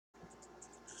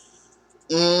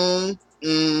Mm,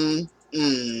 mm,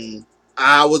 mm.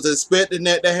 I was expecting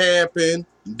that to happen.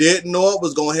 Didn't know it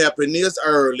was going to happen this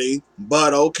early.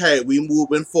 But okay, we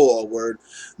moving forward.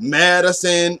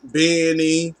 Madison,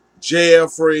 Benny,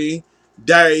 Jeffrey,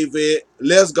 David.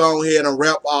 Let's go ahead and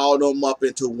wrap all them up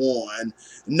into one.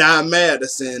 Now,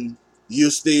 Madison, you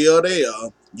still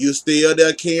there. You still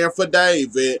there caring for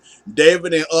David.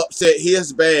 David and upset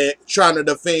his back trying to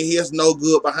defend his no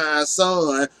good behind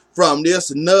son from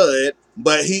this nut,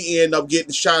 but he ended up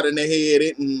getting shot in the head.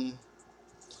 And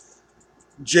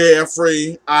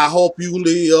Jeffrey, I hope you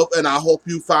live and I hope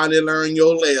you finally learn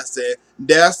your lesson.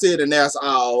 That's it and that's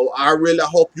all. I really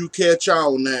hope you catch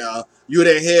on now. You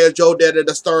done had your daddy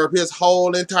disturb his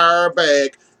whole entire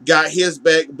back, got his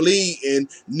back bleeding,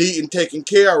 needing taken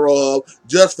care of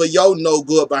just for your no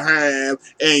good behind,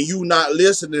 and you not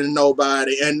listening to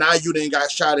nobody, and now you done got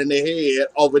shot in the head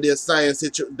over this same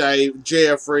situation, Dave,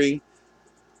 Jeffrey.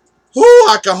 Who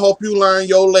I can hope you learn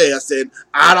your lesson.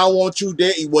 I don't want you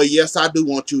dead. Well, yes, I do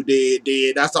want you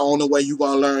dead. That's the only way you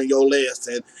gonna learn your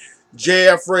lesson.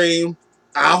 Jeffrey,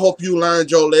 I hope you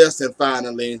learned your lesson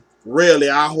finally. Really,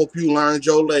 I hope you learned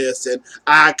your lesson.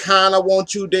 I kind of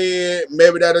want you dead.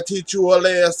 Maybe that'll teach you a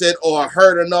lesson or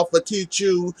hurt enough to teach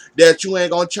you that you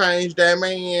ain't gonna change that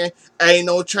man. Ain't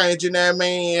no changing that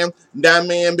man. That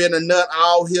man been a nut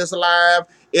all his life.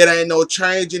 It ain't no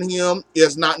changing him.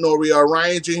 It's not no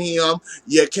rearranging him.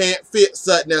 You can't fix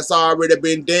something that's already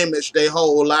been damaged their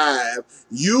whole life.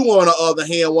 You, on the other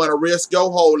hand, want to risk your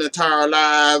whole entire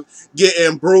life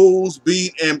getting bruised,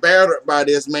 beat, and battered by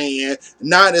this man.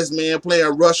 Now this man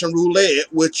playing Russian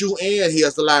roulette with you and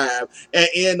his life, and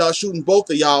end up shooting both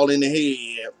of y'all in the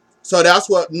head. So that's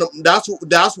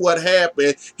what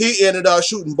happened. He ended up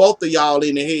shooting both of y'all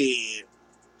in the head.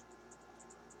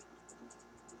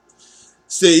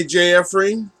 See,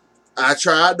 Jeffrey, I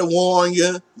tried to warn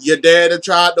you. Your daddy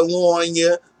tried to warn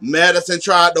you. Madison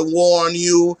tried to warn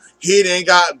you. He didn't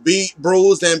got beat,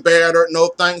 bruised, and battered. No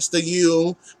thanks to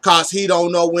you. Cause he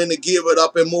don't know when to give it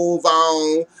up and move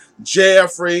on.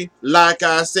 Jeffrey, like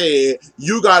I said,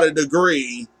 you got a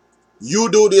degree. You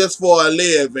do this for a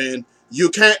living. You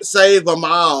can't save them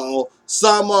all.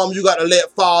 Some of them you got to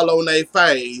let fall on their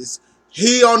face.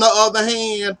 He, on the other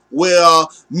hand, well,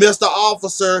 Mr.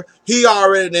 Officer, he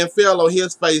already done fell on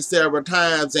his face several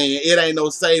times, and it ain't no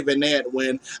saving that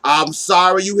one. I'm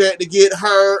sorry you had to get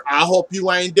hurt. I hope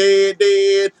you ain't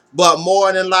dead, but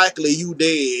more than likely you dead.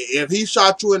 If he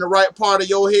shot you in the right part of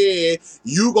your head,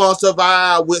 you gonna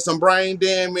survive with some brain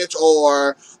damage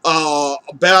or a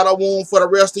battle wound for the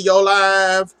rest of your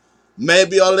life.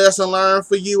 Maybe a lesson learned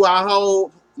for you, I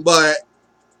hope. But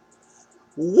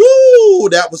woo,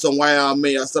 that was some wild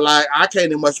mess. So, like, I can't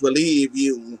even much believe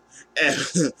you. And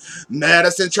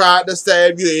Madison tried to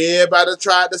save you. Everybody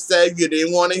tried to save you. They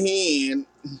didn't want to hand.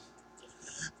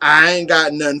 I ain't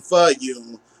got nothing for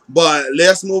you. But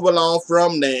let's move along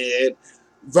from that.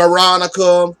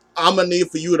 Veronica, I'm going to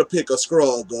need for you to pick a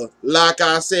scrubber. Like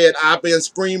I said, I've been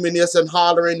screaming this and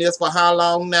hollering this for how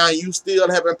long now? You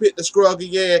still haven't picked the scrubber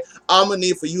yet? I'm going to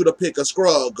need for you to pick a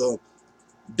scrubber.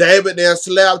 David then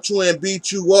slapped you and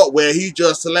beat you up where he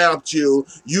just slapped you.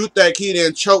 You think he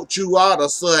didn't choke you out or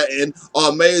something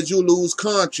or made you lose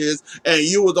conscience and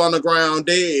you was on the ground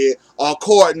dead.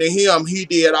 According to him, he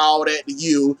did all that to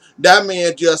you. That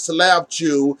man just slapped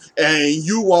you and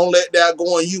you won't let that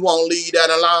go and you won't leave that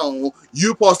alone. You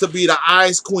supposed to be the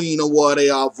ice queen or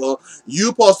whatever. You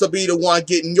supposed to be the one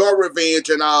getting your revenge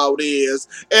and all this.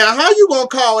 And how you gonna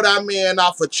call that man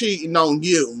out for cheating on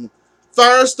you?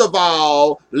 First of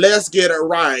all, let's get it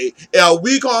right. If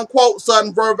we gonna quote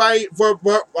something verbatim,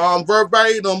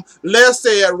 let's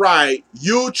say it right.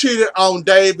 You cheated on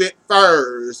David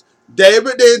first.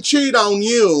 David didn't cheat on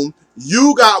you.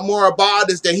 You got more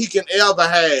bodies than he can ever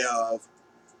have.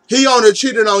 He only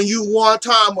cheated on you one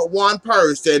time with one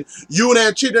person. You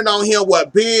then cheated on him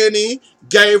with Benny,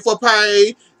 gave for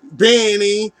pay,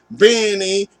 Benny,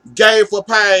 gave for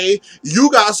pay.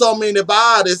 You got so many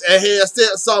bodies and had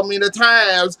sex so many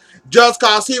times just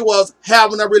cause he was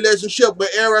having a relationship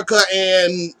with Erica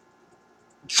and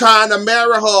trying to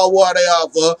marry her or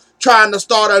whatever, trying to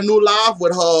start a new life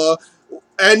with her.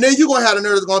 And then you're going to have the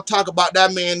nerds going to talk about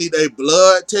that man need a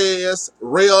blood test.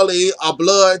 Really? A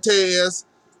blood test?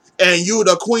 And you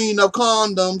the queen of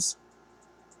condoms?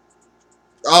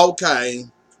 Okay.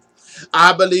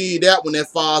 I believe that one as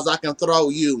far as I can throw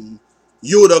you.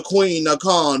 You the queen of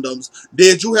condoms.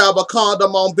 Did you have a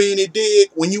condom on Benny Dick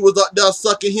when you was up there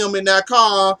sucking him in that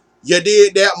car? You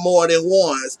did that more than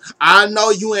once. I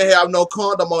know you ain't have no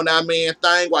condom on that man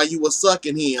thing while you was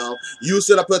sucking him. You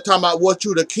sit up here talking about what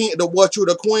you the king, what you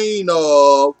the queen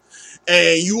of.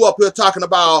 And you up here talking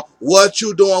about what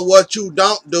you doing, what you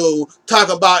don't do,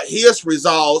 talking about his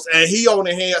results, and he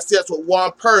only had sex with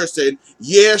one person.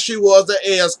 Yeah, she was an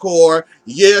escort.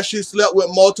 Yeah, she slept with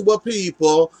multiple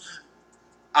people.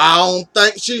 I don't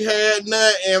think she had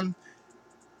nothing.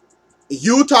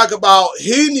 You talk about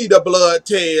he need a blood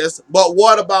test, but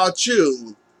what about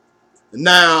you?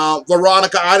 Now,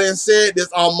 Veronica, I didn't say this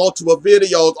on multiple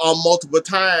videos on multiple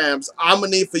times. I'm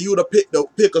gonna need for you to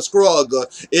pick a struggle.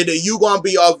 Either you gonna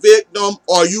be a victim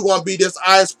or you gonna be this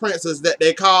ice princess that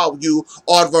they call you,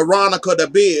 or Veronica the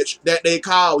bitch that they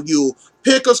call you.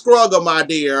 Pick a struggle, my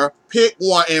dear. Pick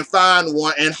one and find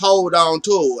one and hold on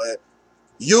to it.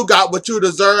 You got what you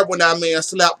deserve when that man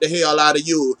slapped the hell out of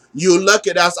you. You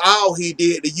lucky that's all he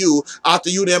did to you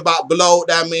after you then about blowed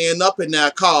that man up in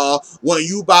that car when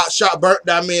you about burnt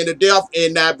that man to death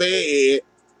in that bed.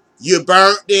 You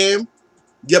burnt him.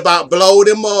 You about blowed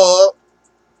him up.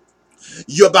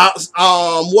 You about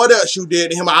what else you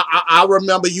did to him? I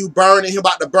remember you burning him,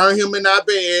 about to burn him in that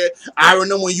bed. I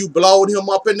remember when you blowed him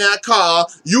up in that car.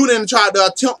 You didn't try to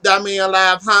attempt that man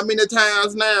life how many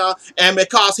times now? And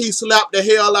because he slapped the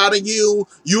hell out of you,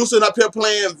 you sitting up here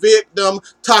playing victim,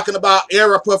 talking about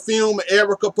Erica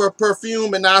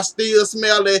perfume, and I still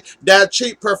smell it, that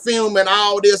cheap perfume and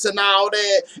all this and all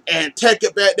that, and take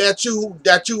it back that you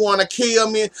want to kill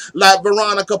me. Like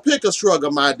Veronica, pick a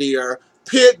struggle, my dear.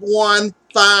 Pick one,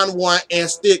 find one, and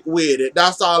stick with it.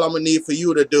 That's all I'm gonna need for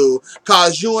you to do.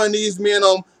 Cause you and these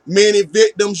many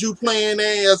victims you playing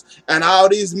as, and all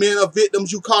these men of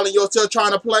victims you calling yourself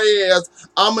trying to play as,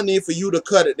 I'm gonna need for you to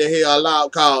cut it the hell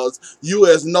out. Cause you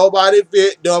is nobody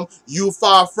victim. You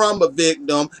far from a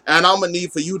victim, and I'm gonna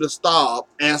need for you to stop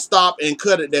and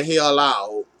cut it the hell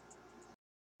out.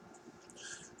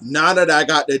 Now that I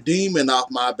got the demon off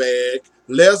my back,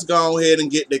 let's go ahead and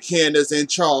get to Candace and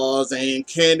Charles. And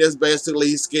Candace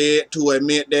basically scared to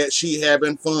admit that she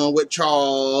having fun with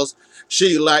Charles.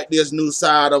 She liked this new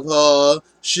side of her.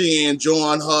 She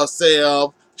enjoying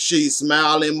herself. She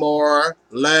smiling more,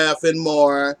 laughing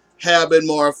more, having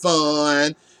more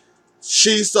fun.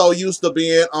 She's so used to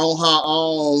being on her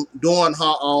own, doing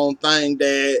her own thing,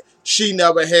 that she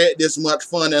never had this much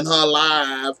fun in her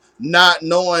life, not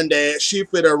knowing that she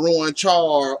finna ruin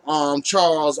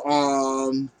Charles,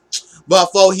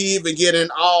 before he even get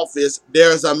in office.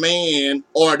 There's a man,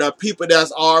 or the people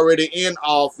that's already in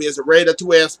office, ready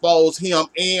to expose him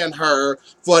and her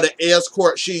for the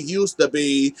escort she used to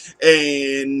be.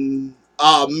 And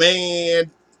a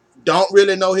man, don't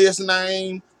really know his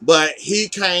name, but he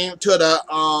came to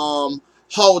the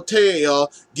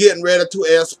hotel getting ready to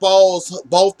expose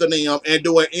both of them and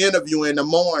do an interview in the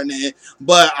morning.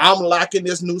 But I'm liking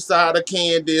this new side of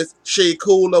Candace. She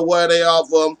cool or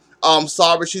whatever. I'm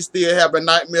sorry she still having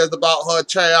nightmares about her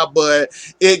child, but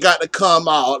it got to come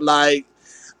out. Like,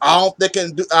 I don't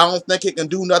think it can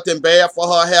do nothing bad for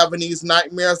her having these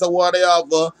nightmares or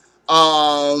whatever.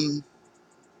 Um,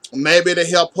 Maybe to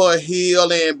help her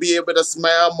heal and be able to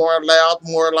smile more, laugh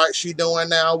more like she doing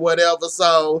now, whatever.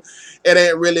 So it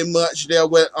ain't really much there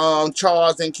with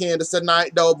Charles and Candace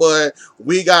tonight though. But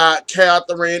we got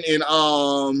Catherine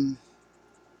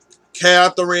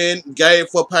gave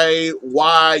for pay,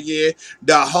 Wyatt,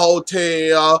 the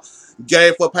hotel,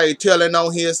 gave for pay, telling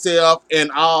on himself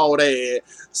and all that.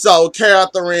 So,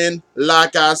 Catherine,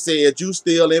 like I said, you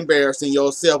still embarrassing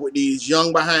yourself with these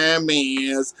young behind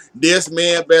men. This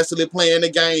man basically playing the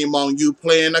game on you,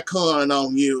 playing a con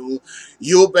on you.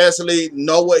 You basically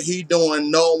know what he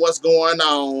doing, know what's going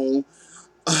on.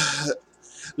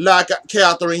 Like,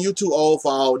 Catherine, you too old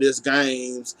for all these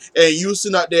games. And you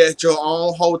sitting up there at your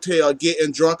own hotel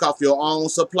getting drunk off your own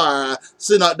supply,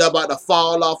 sitting up there about to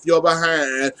fall off your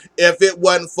behind. If it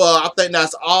wasn't for, I think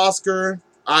that's Oscar.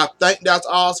 I think that's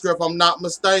Oscar, if I'm not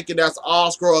mistaken. That's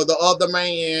Oscar or the other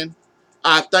man.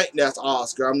 I think that's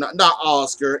Oscar. I'm not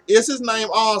Oscar. Is his name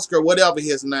Oscar? Whatever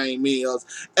his name is.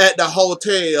 At the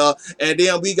hotel. And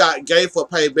then we got Gay for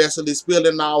Pay basically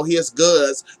spilling all his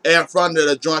goods in front of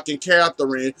the drunken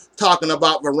Catherine, talking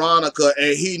about Veronica,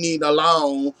 and he need a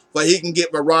loan but he can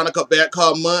get Veronica back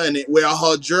her money, well,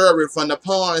 her jewelry from the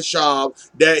pawn shop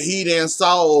that he then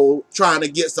sold, trying to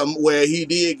get some, where he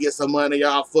did get some money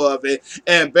off of it,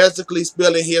 and basically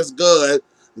spilling his goods,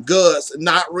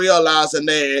 not realizing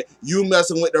that you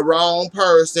messing with the wrong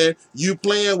person, you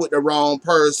playing with the wrong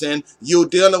person, you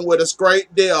dealing with a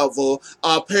straight devil.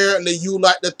 Apparently you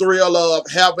like the thrill of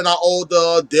having an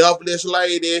older devilish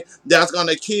lady that's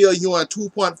gonna kill you in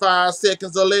 2.5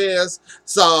 seconds or less.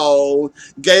 So,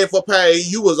 Gay for Pay,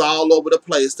 you was all over the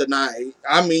place tonight.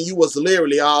 I mean, you was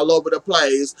literally all over the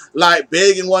place, like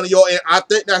begging one of your, I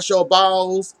think that's your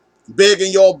boss,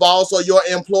 begging your boss or your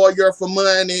employer for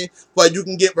money, but you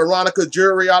can get Veronica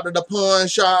jewelry out of the pawn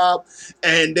shop,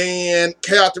 and then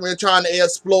Catherine trying to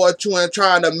exploit you and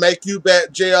trying to make you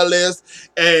back jealous,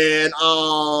 and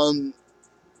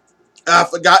I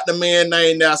forgot the man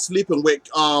name that's sleeping with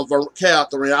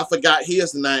Catherine. I forgot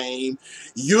his name.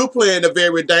 You playing a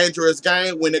very dangerous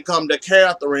game when it come to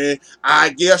Catherine. I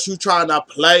guess you trying to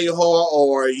play her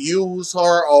or use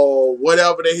her or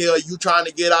whatever the hell you trying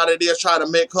to get out of this, trying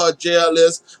to make her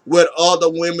jealous with other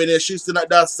women, and she's sitting at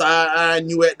that side eyeing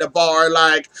you at the bar.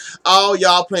 Like, all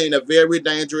y'all playing a very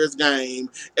dangerous game.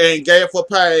 And Gay for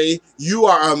Pay, you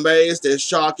are amazed and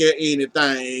shocked at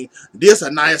anything. This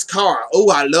a nice car. Oh,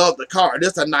 I love the car.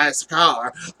 This a nice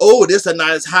car. Oh, this a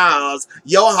nice house.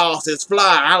 Your house is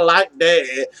fly. I like that.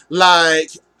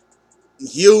 Like,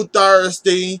 you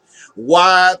thirsty.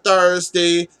 Why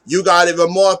thirsty? You got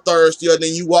even more thirstier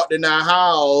than you walked in that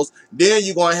house. Then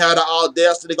you gonna have the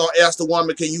audacity to go ask the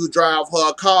woman, can you drive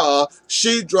her car?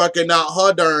 She drunken out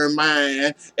her darn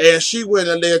mind, and she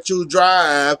wouldn't let you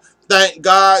drive. Thank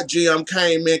God Jim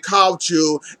came and caught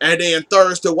you, and then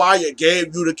Thirsty Wyatt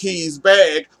gave you the keys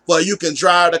back but you can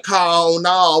drive the car on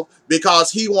off because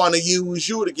he want to use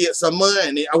you to get some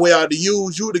money. Well, to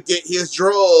use you to get his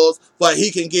drugs, but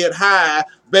he can get high,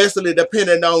 basically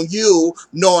depending on you,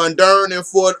 knowing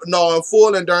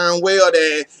full and darn well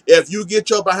that if you get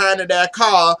your behind in that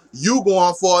car, you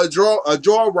going for a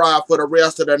joyride for the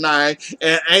rest of the night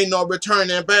and ain't no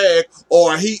returning back.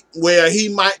 Or he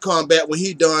might come back when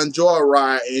he done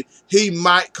joyriding. He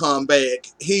might come back.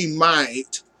 He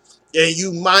might. And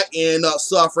you might end up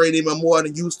suffering even more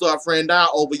than you suffering now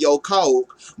over your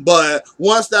coke. But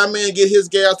once that man get his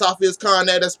gas off his car in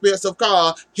that expensive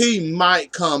car, he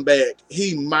might come back.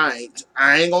 He might.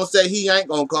 I ain't gonna say he ain't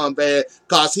gonna come back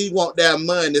because he want that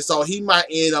money. So he might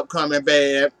end up coming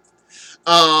back.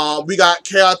 We got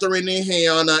Catherine and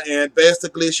Hannah, and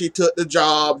basically she took the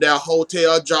job, that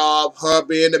hotel job, her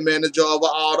being the manager over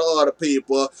all the other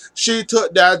people. She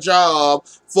took that job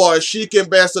for she can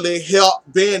basically help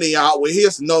Benny out with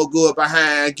his no good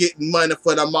behind getting money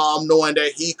for the mom, knowing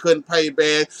that he couldn't pay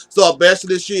back. So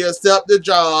basically she accepted the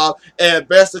job, and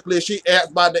basically she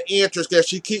asked about the interest, because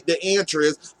she keep the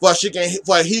interest for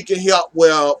he can help,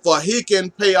 well, for he can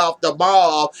pay off the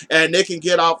mom and they can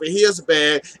get off of his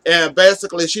back. And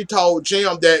basically she told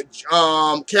Jim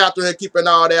that Catherine keeping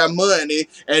all that money,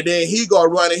 and then he go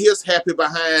running his happy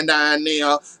behind down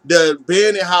there, the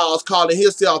Benny house, calling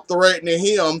himself, threatening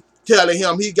him, telling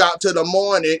him he got to the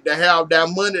morning to have that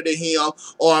money to him,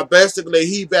 or basically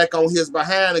he back on his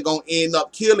behind and gonna end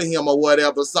up killing him or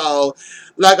whatever. So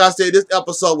like I said, this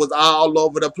episode was all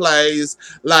over the place.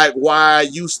 Like, why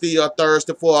you still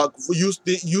thirsty for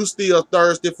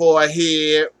a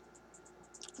head?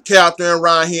 Catherine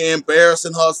around here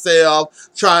embarrassing herself,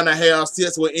 trying to have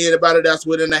sex with anybody that's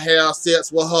willing to have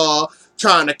sex with her,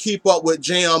 trying to keep up with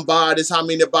Jam bodies, how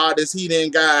many bodies he done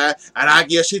got, and I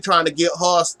guess she trying to get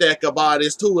her a stack of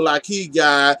bodies too, like he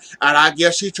got, and I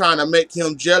guess she trying to make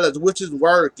him jealous, which is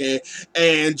working.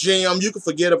 And Jim, you can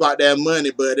forget about that money,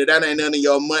 buddy. That ain't none of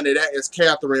your money. That is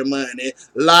Catherine money.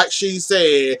 Like she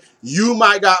said, you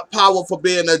might got power for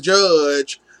being a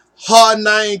judge. Her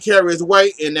name carries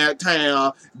weight in that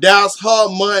town. That's her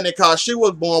money because she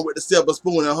was born with the silver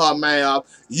spoon in her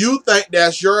mouth. You think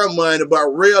that's your money, but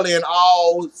really, in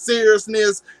all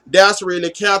seriousness, that's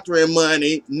really Catherine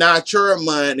money, not your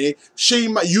money.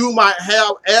 You might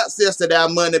have access to that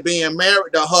money being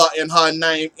married to her and her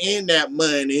name in that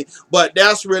money, but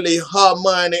that's really her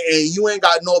money, and you ain't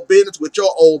got no business with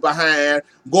your old behind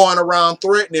going around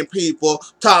threatening people,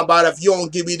 talking about if you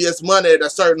don't give me this money at a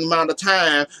certain amount of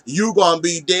time, you gonna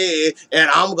be dead, and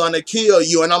I'm gonna kill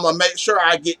you, and I'm gonna make sure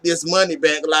I get this money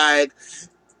back. Like,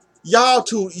 y'all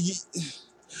two.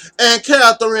 And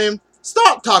Catherine,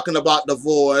 stop talking about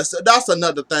divorce. That's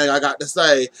another thing I got to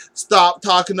say. Stop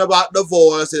talking about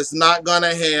divorce. It's not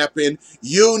gonna happen.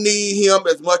 You need him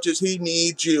as much as he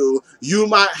needs you. You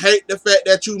might hate the fact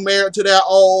that you married to that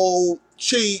old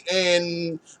cheat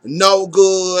and no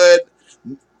good,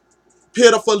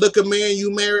 pitiful looking man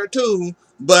you married to,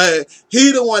 but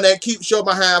he the one that keeps your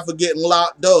behind for getting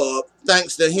locked up,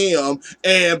 thanks to him.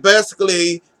 And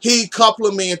basically he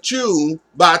compliments you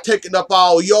by taking up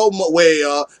all your,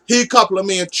 well, he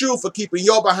compliments you for keeping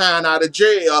your behind out of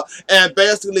jail, and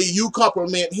basically you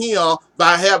compliment him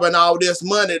by having all this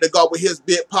money to go with his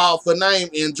big powerful name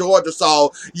in Georgia.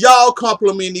 So y'all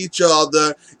compliment each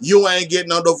other. You ain't getting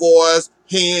no divorce.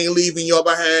 He ain't leaving you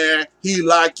behind. He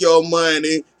like your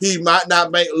money. He might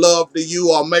not make love to you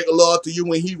or make love to you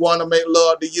when he want to make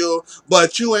love to you,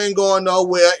 but you ain't going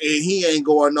nowhere and he ain't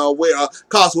going nowhere.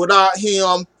 Cause without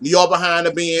him, you're behind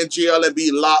to be in jail and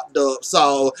be locked up.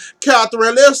 So,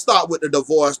 Catherine, let's stop with the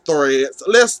divorce threats.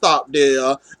 Let's stop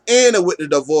there. And with the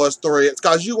divorce threats,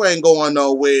 cause you ain't going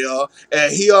nowhere.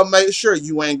 And he'll make sure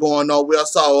you ain't going nowhere.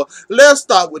 So let's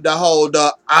stop with the whole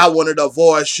I want to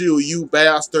divorce you, you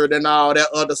bastard, and all that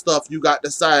other stuff you got to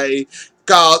say.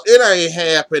 Cause it ain't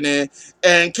happening.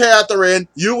 And Catherine,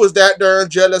 you was that darn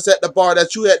jealous at the bar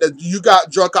that you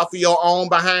got drunk off of your own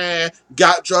behind,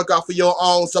 got drunk off of your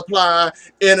own supply,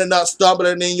 ended up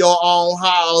stumbling in your own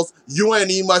house. You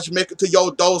ain't even much make it to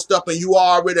your doorstep, and you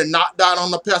already knocked out on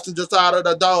the passenger side of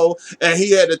the door. And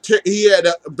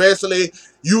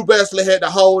you basically had to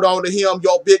hold on to him,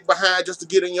 your big behind, just to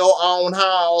get in your own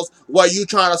house while you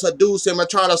trying to seduce him and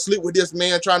trying to sleep with this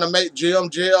man, trying to make Jim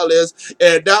jealous.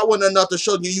 And that wasn't enough to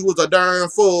show you was a darn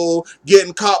fool,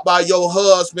 getting caught by your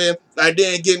husband and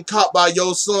then getting caught by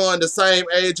your son, the same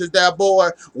age as that boy.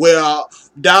 Well,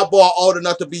 that boy old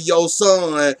enough to be your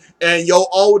son, and your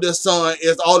oldest son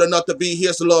is old enough to be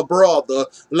his little brother,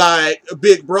 like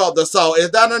big brother. So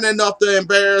is that not enough to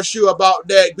embarrass you about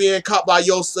that, being caught by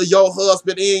your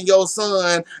husband and your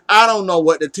son? I don't know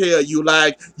what to tell you.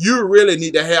 Like, you really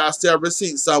need to have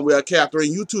self-receipt somewhere,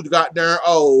 Catherine. You too goddamn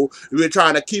old. You're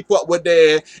trying to keep up with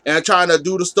that and trying to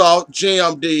do the stuff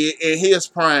Jim did in his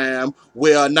prime.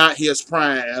 Well, not his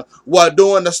prime. Well,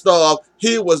 doing the stuff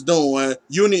he was doing.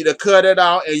 You need to cut it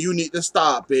out and you need to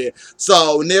stop it.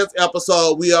 So next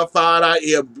episode, we'll find out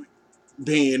if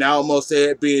I almost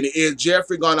said is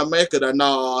Jeffrey gonna make it or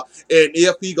not, and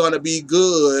if he gonna be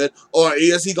good, or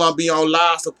is he gonna be on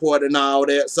live support and all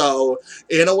that. So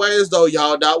anyways though,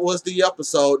 y'all, that was the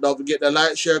episode. Don't forget to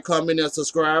like, share, comment, and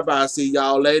subscribe. I'll see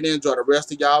y'all later. Enjoy the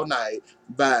rest of y'all night.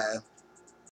 Bye.